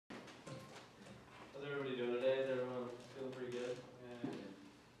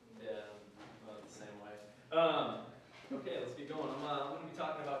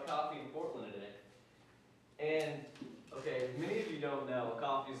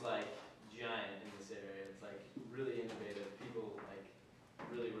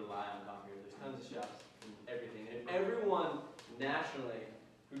nationally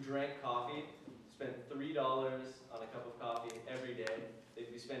who drank coffee, spent $3 on a cup of coffee every day,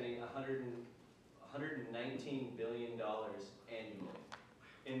 they'd be spending $119 billion annually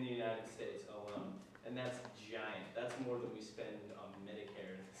in the United States alone. And that's giant. That's more than we spend on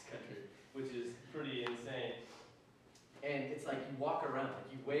Medicare in this country, which is pretty insane. And it's like you walk around,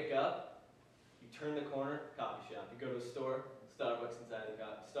 like you wake up, you turn the corner, coffee shop. You go to a store, Starbucks inside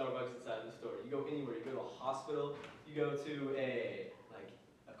the store. You go anywhere, you go to a hospital, you go to a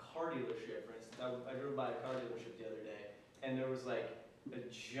car dealership, for instance. I drove by a car dealership the other day, and there was like a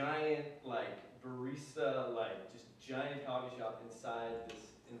giant barista, just giant coffee shop inside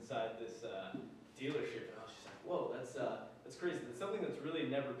this dealership, and I was just like, whoa, that's crazy. That's something that's really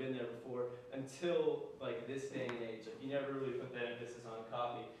never been there before until this day and age. Like, you never really put that emphasis on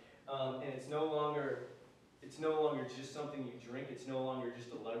coffee, and it's no longer just something you drink. It's no longer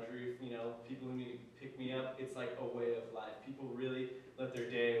just a luxury. People who need to pick me up. It's like a way of life. People really let their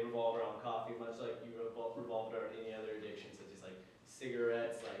day revolve around coffee, much like you revolved around any other addiction, such as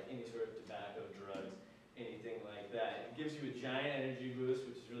cigarettes, any sort of tobacco, drugs, anything like that. It gives you a giant energy boost,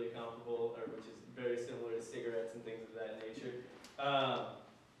 which is really comparable, or which is very similar to cigarettes and things of that nature.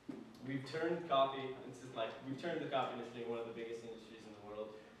 We've turned the coffee industry into one of the biggest industries in the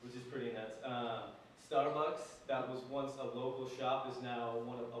world, which is pretty nuts. Starbucks, that was once a local shop, is now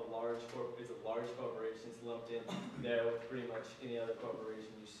it's a large corporation. It's lumped in there with pretty much any other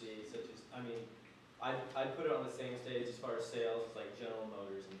corporation you see, such as, I'd put it on the same stage as far as sales as General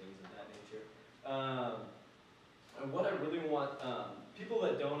Motors and things of that nature. And what I really want, people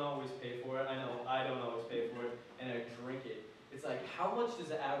that don't always pay for it, I know I don't always pay for it, and I drink it. It's how much does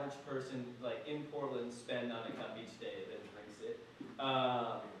the average person in Portland spend on a cup each day that drinks it?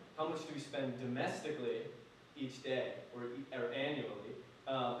 How much do we spend domestically each day or annually?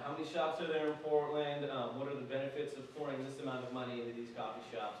 How many shops are there in Portland? What are the benefits of pouring this amount of money into these coffee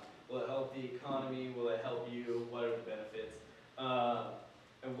shops? Will it help the economy? Will it help you? What are the benefits?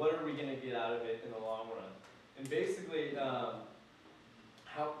 And what are we going to get out of it in the long run? And basically, the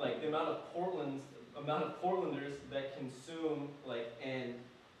amount of Portlanders that consume and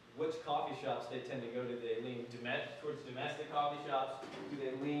which coffee shops they tend to go to. Do they lean towards domestic coffee shops? Do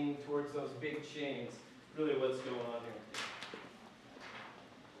they lean towards those big chains? Really, what's going on here?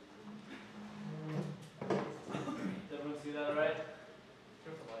 Does everyone see that all right?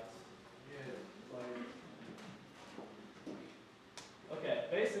 Turn the lights. Yeah. Okay,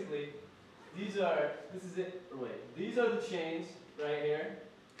 basically, these are the chains right here.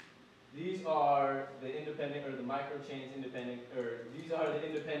 These are the independent, or the micro chains these are the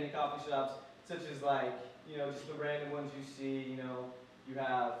independent coffee shops, such as just the random ones you see. You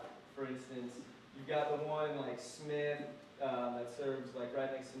have, for instance, you've got the one Smith that serves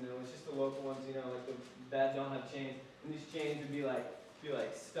right next to it's just the local ones, that don't have chains. And these chains would be like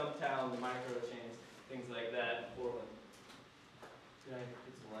Stumptown, the micro chains, things like that in Portland. Can I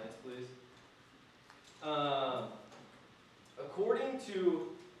get some lights, please? According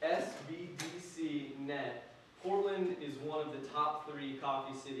to SBDC Net, Portland is one of the top 3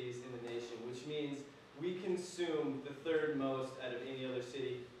 coffee cities in the nation, which means we consume the 3rd most out of any other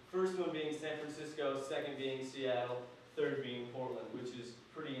city. First one being San Francisco, second being Seattle, third being Portland, which is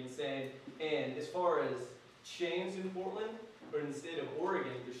pretty insane. And as far as chains in Portland, or in the state of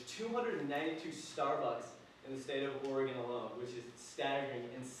Oregon, there's 292 Starbucks in the state of Oregon alone, which is staggering,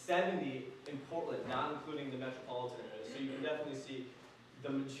 and 70 in Portland, not including the metropolitan area. So you can definitely see the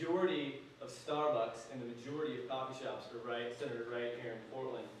majority of Starbucks and the majority of coffee shops are centered right here in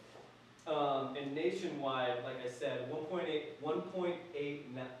Portland. And nationwide, like I said,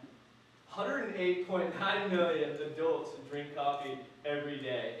 108.9 million adults drink coffee every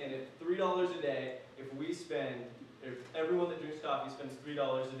day. And at $3 a day, if everyone that drinks coffee spends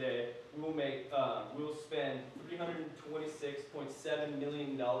 $3 a day, we'll spend $326.7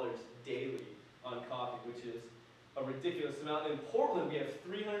 million daily on coffee, which is a ridiculous amount. In Portland, we have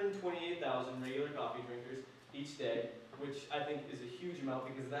 328,000 regular coffee drinkers each day, which I think is a huge amount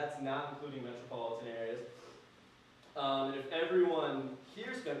because that's not including metropolitan areas. And if everyone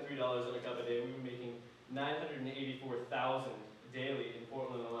here spent $3 on a cup a day, we would be making $984,000 daily in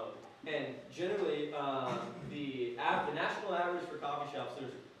Portland alone. And generally, the national average for coffee shops,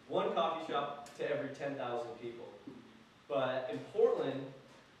 there's one coffee shop to every 10,000 people. But in Portland,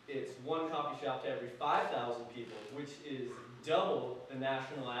 it's one coffee shop to every 5,000 people, which is double the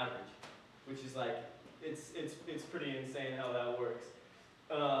national average, which is it's pretty insane how that works.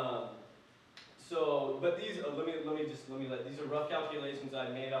 But these these are rough calculations I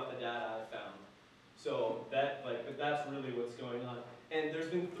made off the data I found. So but that's really what's going on. And there's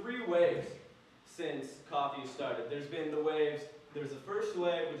been 3 waves since coffee started. There's been the waves. There's the first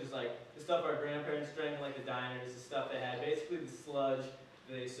wave, which is like the stuff our grandparents drank in like the diners, the stuff they had, basically the sludge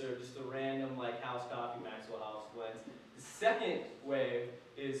they served, just the random like house coffee, Maxwell House blends. The second wave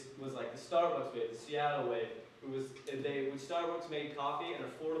was like the Starbucks wave, the Seattle wave. When Starbucks made coffee an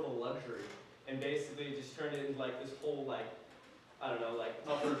affordable luxury, and basically just turned it into like this whole like, I don't know, like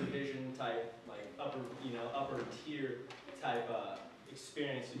upper division type, like upper tier type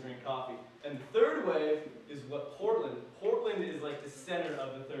experience to drink coffee. And the third wave is what Portland is like the center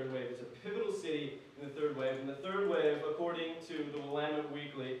of the third wave. It's a pivotal city in the third wave. And the third wave, according to the Willamette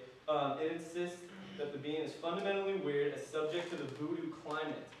Weekly, it insists that the bean is fundamentally weird, as subject to the voodoo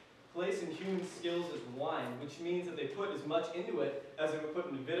climate. Place in human skills as wine, which means that they put as much into it as they would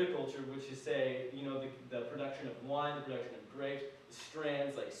put into viticulture, which is, say, the production of wine, the production of grapes, the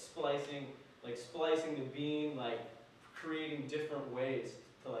strands, like splicing the bean, like creating different ways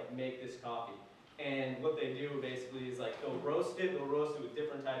to like make this coffee. And what they do basically is like they'll roast it with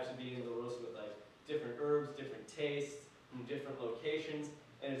different types of beans, they'll roast it with like different herbs, different tastes, from different locations.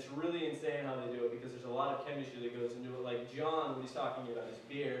 And it's really insane how they do it because there's a lot of chemistry that goes into it. Like John, when he's talking about his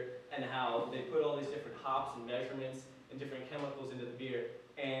beer and how they put all these different hops and measurements and different chemicals into the beer.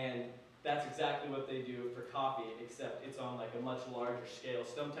 And that's exactly what they do for coffee, except it's on like a much larger scale.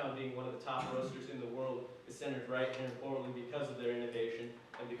 Stumptown, being one of the top roasters in the world, is centered right here in Portland because of their innovation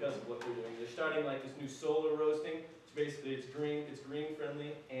and because of what they're doing. They're starting like this new solar roasting. So basically it's green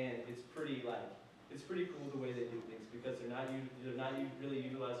friendly, and it's pretty cool the way they do things because they're not really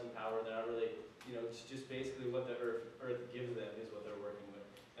utilizing power. They're not really, it's just basically what the earth gives them is what they're working with,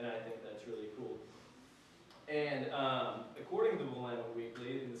 and I think that's really cool. And according to the Willamette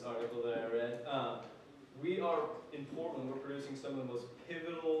Weekly, in this article that I read, we are in Portland. We're producing some of the most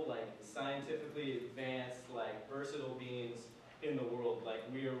pivotal, like scientifically advanced, like versatile beans in the world. Like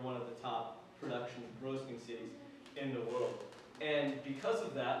we are one of the top production roasting cities in the world, and because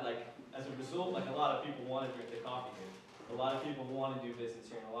of that, like as a result, like a lot of people want to drink the coffee here. A lot of people want to do business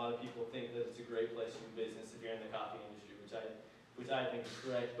here, and a lot of people think that it's a great place to do business if you're in the coffee industry, which I think is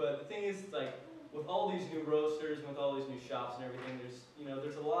correct. But the thing is, like, with all these new roasters and with all these new shops and everything,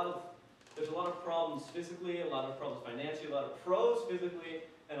 there's a lot of problems physically, a lot of problems financially, a lot of pros physically,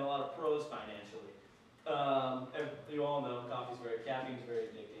 and a lot of pros financially. You all know caffeine is very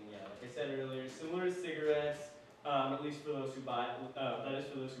addicting. Yeah, like I said earlier, similar to cigarettes. At least for those who buy, that is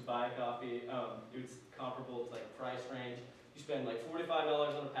for those who buy coffee. It's comparable to like price range. You spend like $45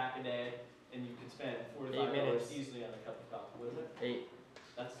 on a pack a day, and you can spend $45 easily on a cup of coffee. What is it? 8.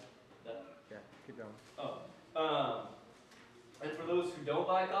 That's that. Yeah, keep going. Oh. And for those who don't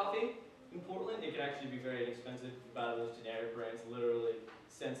buy coffee in Portland, it can actually be very inexpensive. If you buy those generic brands, literally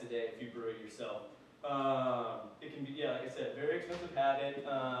cents a day if you brew it yourself. It can be, yeah, like I said, very expensive habit.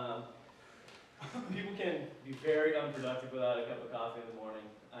 People can be very unproductive without a cup of coffee in the morning.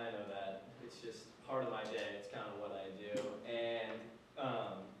 I know that. It's just part of my day. It's kind of what I do. And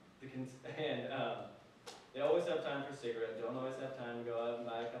they always have time for cigarettes. Don't always have time to go out and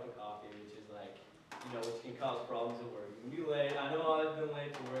buy a cup of coffee, which is like, which can cause problems at work. You can be late. I know I've been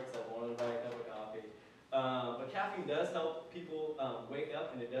late to work because I wanted to buy a cup of coffee. But caffeine does help people wake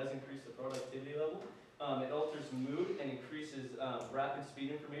up, and it does increase the productivity level. It alters mood and increases rapid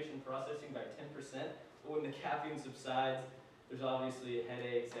speed information processing by 10%. But when the caffeine subsides, there's obviously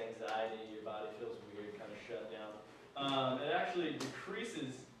headaches, anxiety, your body feels weird, kind of shut down. It actually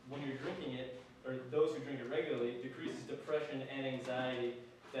decreases, when you're drinking it, or those who drink it regularly, decreases depression and anxiety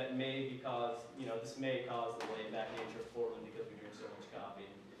that may cause the laid-back nature of Portland because we drink so much coffee.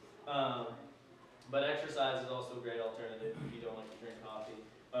 But exercise is also a great alternative if you don't like to drink coffee.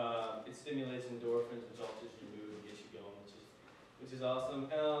 It stimulates endorphins, which alters your mood and gets you going, which is awesome.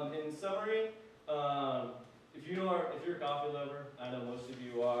 In summary, if you're a coffee lover, I know most of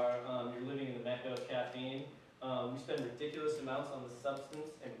you are, you're living in the mecca of caffeine. We spend ridiculous amounts on the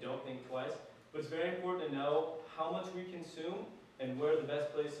substance and don't think twice. But it's very important to know how much we consume and where the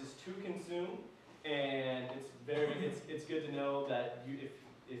best place is to consume. And it's good to know that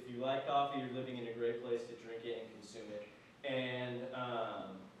if you like coffee, you're living in a great place to drink it and consume it. And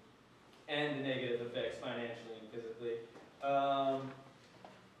the negative effects financially and physically. I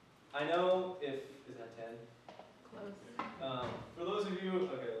know is that 10? Close. For those of you,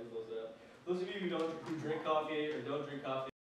 okay, let's close it up. Those of you who drink coffee or don't drink coffee,